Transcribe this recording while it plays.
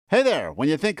Hey there, when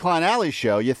you think Klein Alley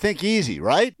Show, you think easy,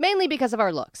 right? Mainly because of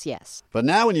our looks, yes. But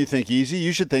now when you think easy,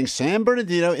 you should think San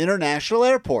Bernardino International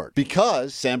Airport.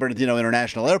 Because San Bernardino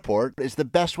International Airport is the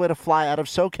best way to fly out of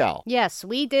SoCal. Yes,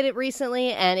 we did it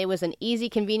recently, and it was an easy,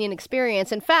 convenient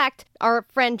experience. In fact, our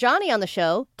friend Johnny on the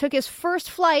show took his first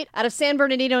flight out of San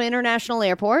Bernardino International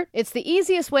Airport. It's the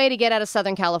easiest way to get out of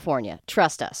Southern California.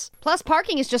 Trust us. Plus,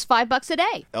 parking is just $5 a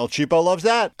day. El Cheapo loves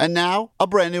that. And now, a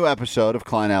brand new episode of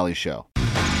Klein Alley Show.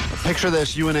 Picture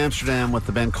this, you in Amsterdam with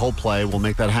the band Coldplay. We'll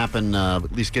make that happen,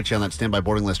 at least get you on that standby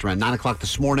boarding list around 9 o'clock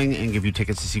this morning and give you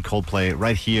tickets to see Coldplay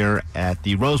right here at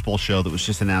the Rose Bowl show that was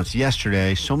just announced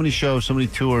yesterday. So many shows, so many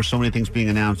tours, so many things being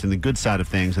announced in the good side of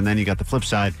things. And then you got the flip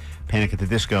side. Panic at the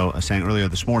Disco saying earlier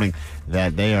this morning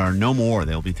that they are no more.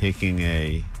 They'll be taking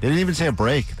they didn't even say a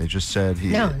break. They just said...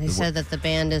 They said that the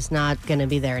band is not going to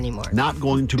be there anymore. Not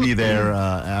going to be there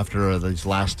after these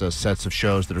last sets of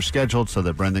shows that are scheduled so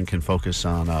that Brendan can focus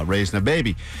on raising a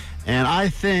baby. And I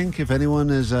think if anyone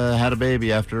has had a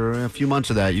baby after a few months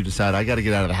of that, you decide, I got to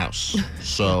get out of the house.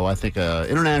 So I think an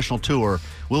international tour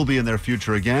will be in their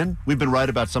future again. We've been right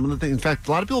about some of the things. In fact,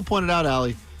 a lot of people pointed out,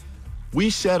 Allie, we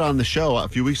said on the show a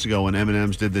few weeks ago when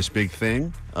M&M's did this big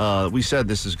thing, we said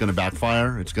this is going to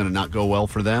backfire. It's going to not go well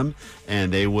for them,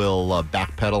 and they will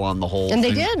backpedal on the whole thing. And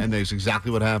they did. And that's exactly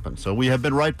what happened. So we have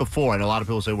been right before. I know a lot of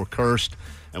people say we're cursed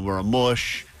and we're a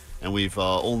mush, and we've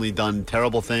only done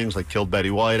terrible things like killed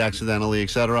Betty White accidentally,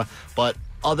 etc. But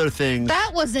other things...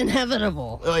 That was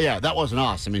inevitable. Oh, yeah, that wasn't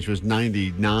us. I mean, she was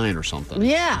 99 or something.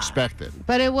 Yeah. Expected.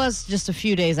 But it was just a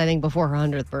few days, I think, before her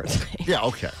 100th birthday. Yeah,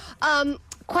 okay.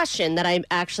 Question that I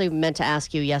actually meant to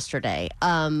ask you yesterday.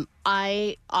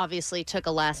 I obviously took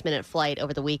a last-minute flight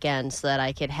over the weekend so that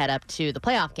I could head up to the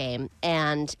playoff game,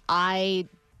 and I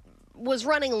was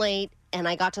running late, and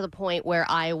I got to the point where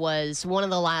I was one of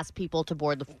the last people to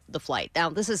board the flight. Now,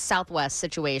 this is Southwest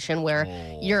situation where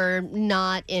you're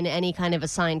not in any kind of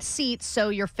assigned seat, so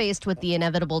you're faced with the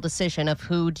inevitable decision of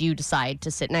who do you decide to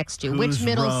sit next to. Which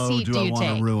middle seat do you I want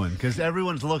take? to ruin? Because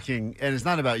everyone's looking, and it's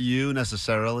not about you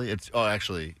necessarily.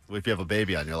 Actually, if you have a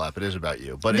baby on your lap, it is about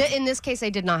you. But In this case, I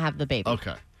did not have the baby.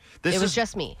 Okay. It was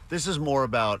just me. This is more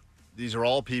about... These are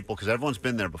all people, because everyone's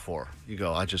been there before. You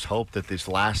go, I just hope that these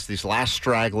last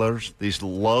stragglers, these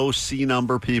low C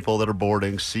number people that are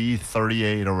boarding,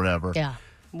 C38 or whatever. Yeah.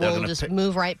 We'll just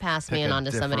move right past me and onto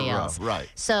somebody else. Right.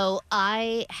 So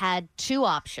I had two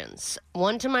options,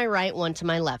 one to my right, one to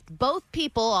my left. Both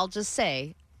people, I'll just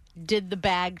say, did the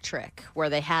bag trick, where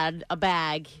they had a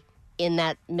bag in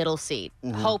that middle seat,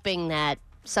 hoping that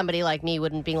somebody like me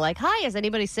wouldn't be like, hi, is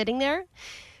anybody sitting there?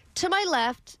 To my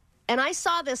left... And I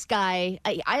saw this guy,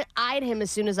 I eyed him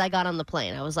as soon as I got on the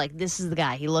plane. I was like, this is the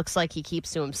guy. He looks like he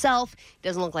keeps to himself. He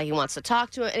doesn't look like he wants to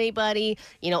talk to anybody.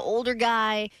 Older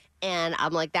guy. And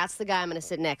I'm like, that's the guy I'm going to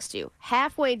sit next to.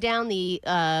 Halfway down the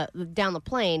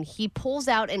plane, he pulls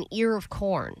out an ear of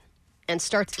corn and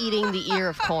starts eating the ear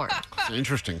of corn. It's an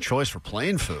interesting choice for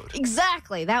plane food.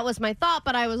 Exactly. That was my thought.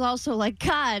 But I was also like,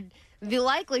 God... The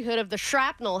likelihood of the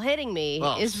shrapnel hitting me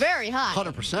is very high.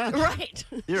 100%. Right.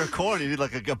 You're a corn. You need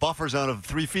like a buffer zone of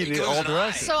 3 feet in all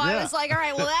directions. So I was like, all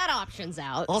right, well, that option's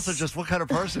out. Also, just what kind of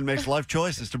person makes life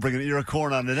choices to bring an ear of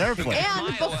corn on an airplane? And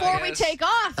before we take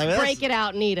off, break it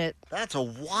out and eat it. That's a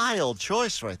wild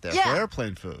choice right there for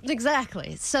airplane food.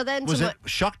 Exactly. So then... Was it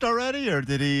shucked already, or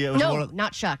did he... No,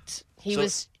 not shucked. He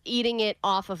was eating it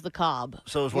off of the cob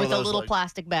with a little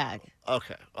plastic bag.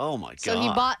 Okay. Oh, my God. So he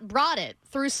brought it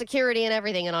through security and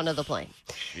everything and onto the plane.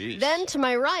 Jeez. Then to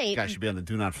my right... Guy should be on the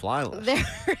do not fly list.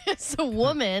 There is a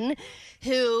woman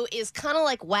who is kind of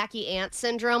like wacky ant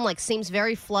syndrome, like seems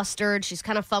very flustered. She's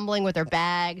kind of fumbling with her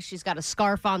bag. She's got a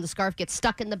scarf on. The scarf gets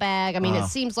stuck in the bag. I mean, it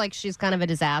seems like she's kind of a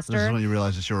disaster. This is when you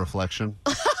realize it's your reflection.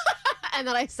 And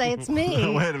then I say it's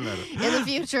me. Wait a minute. In the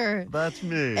future. That's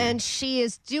me. And she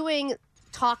is doing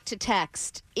talk to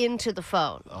text into the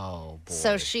phone. Oh, boy.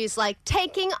 So she's like,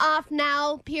 taking off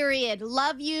now, period.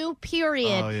 Love you,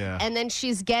 period. Oh, yeah. And then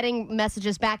she's getting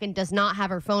messages back and does not have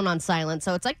her phone on silent.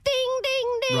 So it's like, ding,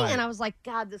 ding, ding. Right. And I was like,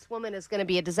 God, this woman is going to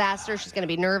be a disaster. She's going to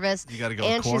be nervous. You got to go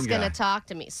and with corn she's going guy. to talk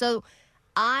to me. So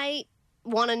I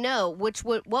want to know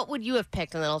what would you have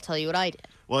picked, and then I'll tell you what I did.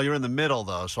 Well, you're in the middle,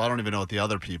 though, so I don't even know what the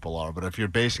other people are. But if you're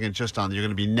basing it just on, you're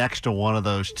going to be next to one of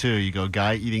those two. You go,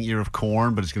 guy eating ear of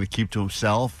corn, but is going to keep to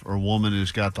himself, or woman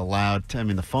who's got the loud... I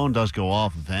mean, the phone does go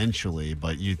off eventually,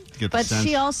 but you get the sense... But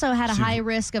she also had a high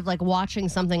risk of, like, watching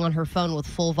something on her phone with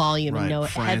full volume and no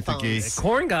headphones.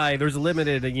 Corn guy, there's a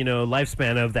limited,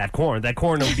 lifespan of that corn. That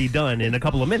corn will be done in a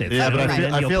couple of minutes. Yeah, but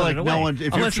right. I feel like no one...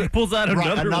 Unless he pulls out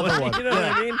another one. one. You know what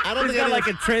I mean? I don't He's think got like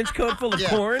a trench coat full of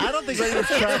corn. I don't think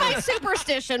It's my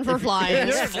superstition. permission for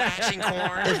flying. Flashing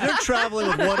corn. If you're traveling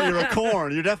with one ear of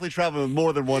corn, you're definitely traveling with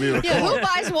more than one ear of Yeah, corn. who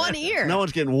buys one ear? No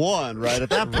one's getting one, right, at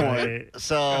that point. Right.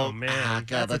 So, Oh, man.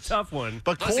 God, that's a tough one.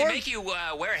 But Plus, corn, they make you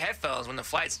wear headphones when the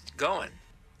flight's going.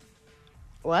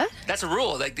 What? That's a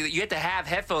rule. Like you have to have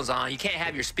headphones on. You can't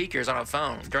have your speakers on a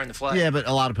phone during the flight. yeah, but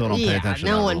a lot of people don't pay Yeah, attention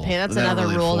to no that one rule. pay. That's They don't another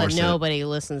really rule that enforce it. nobody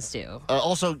listens to.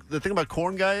 Also, the thing about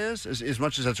corn guy is as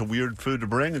much as that's a weird food to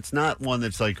bring, it's not one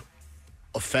that's like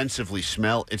offensively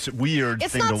smell. It's a weird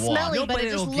It's thing not to watch. smelly, No, but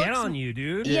it it'll just get looks- on you,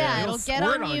 dude. Yeah, it'll get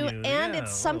squirt on you, and Yeah.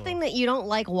 it's something that you don't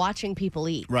like watching people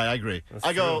eat. Right, I agree. That's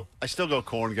I true. still go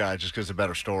corn guy just because it's a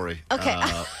better story. Okay.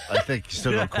 I think you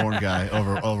still go corn guy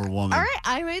over woman. All right,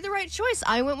 I made the right choice.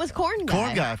 I went with corn guy.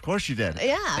 Corn guy, of course you did.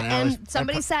 Yeah, I and was-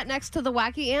 somebody sat next to the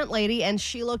wacky ant lady, and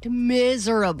she looked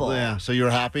miserable. Yeah, so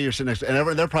you're happy. You're sitting next to,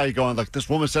 and they're probably going like, this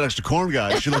woman sat next to corn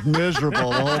guy. She looked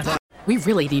miserable the whole time. We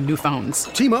really need new phones.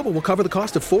 T-Mobile will cover the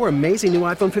cost of 4 amazing new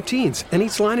iPhone 15s, and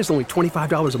each line is only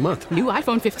 $25 a month. New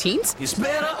iPhone 15s?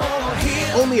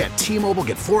 Only at T-Mobile,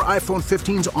 get 4 iPhone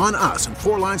 15s on us and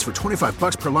 4 lines for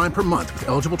 $25 per line per month with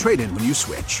eligible trade-in when you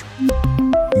switch.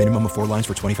 Minimum of 4 lines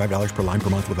for $25 per line per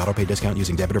month with autopay discount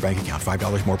using debit or bank account.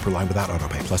 $5 more per line without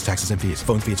autopay, plus taxes and fees.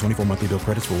 Phone fee at 24 monthly bill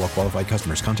credits for well-qualified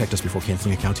customers. Contact us before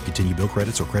canceling account to continue bill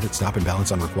credits or credit stop and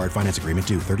balance on required finance agreement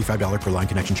due. $35 per line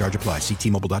connection charge applies. See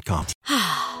T-Mobile.com.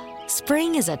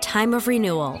 Spring is a time of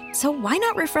renewal, so why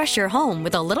not refresh your home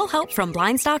with a little help from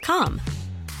Blinds.com?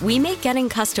 We make getting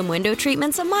custom window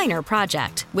treatments a minor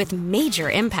project with major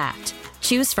impact.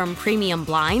 Choose from premium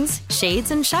blinds, shades,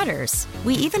 and shutters.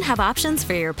 We even have options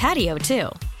for your patio, too.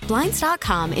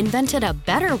 Blinds.com invented a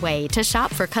better way to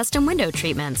shop for custom window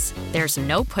treatments. There's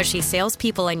no pushy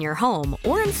salespeople in your home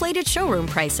or inflated showroom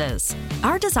prices.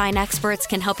 Our design experts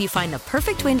can help you find the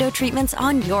perfect window treatments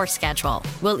on your schedule.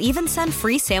 We'll even send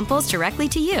free samples directly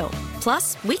to you.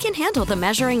 Plus, we can handle the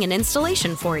measuring and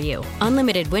installation for you.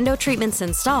 Unlimited window treatments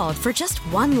installed for just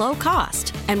one low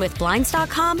cost. And with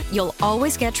Blinds.com, you'll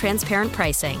always get transparent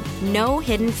pricing. No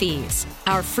hidden fees.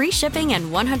 Our free shipping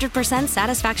and 100%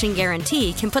 satisfaction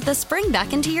guarantee can put the spring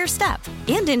back into your step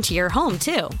and into your home,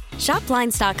 too. Shop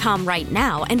Blinds.com right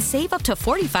now and save up to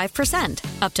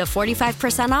 45%. Up to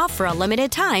 45% off for a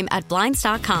limited time at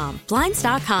Blinds.com.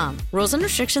 Blinds.com. Rules and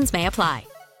restrictions may apply.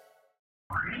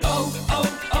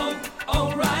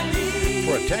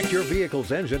 Protect your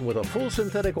vehicle's engine with a full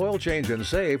synthetic oil change and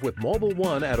save with Mobile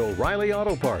One at O'Reilly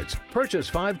Auto Parts. Purchase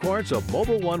 5 quarts of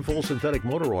Mobile One full synthetic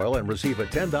motor oil and receive a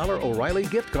 $10 O'Reilly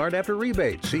gift card after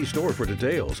rebate. See store for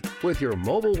details. With your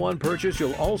Mobile One purchase,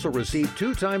 you'll also receive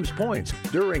 2 times points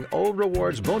during O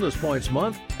Rewards Bonus Points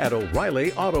Month at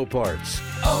O'Reilly Auto Parts.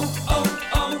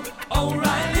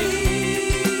 O'Reilly.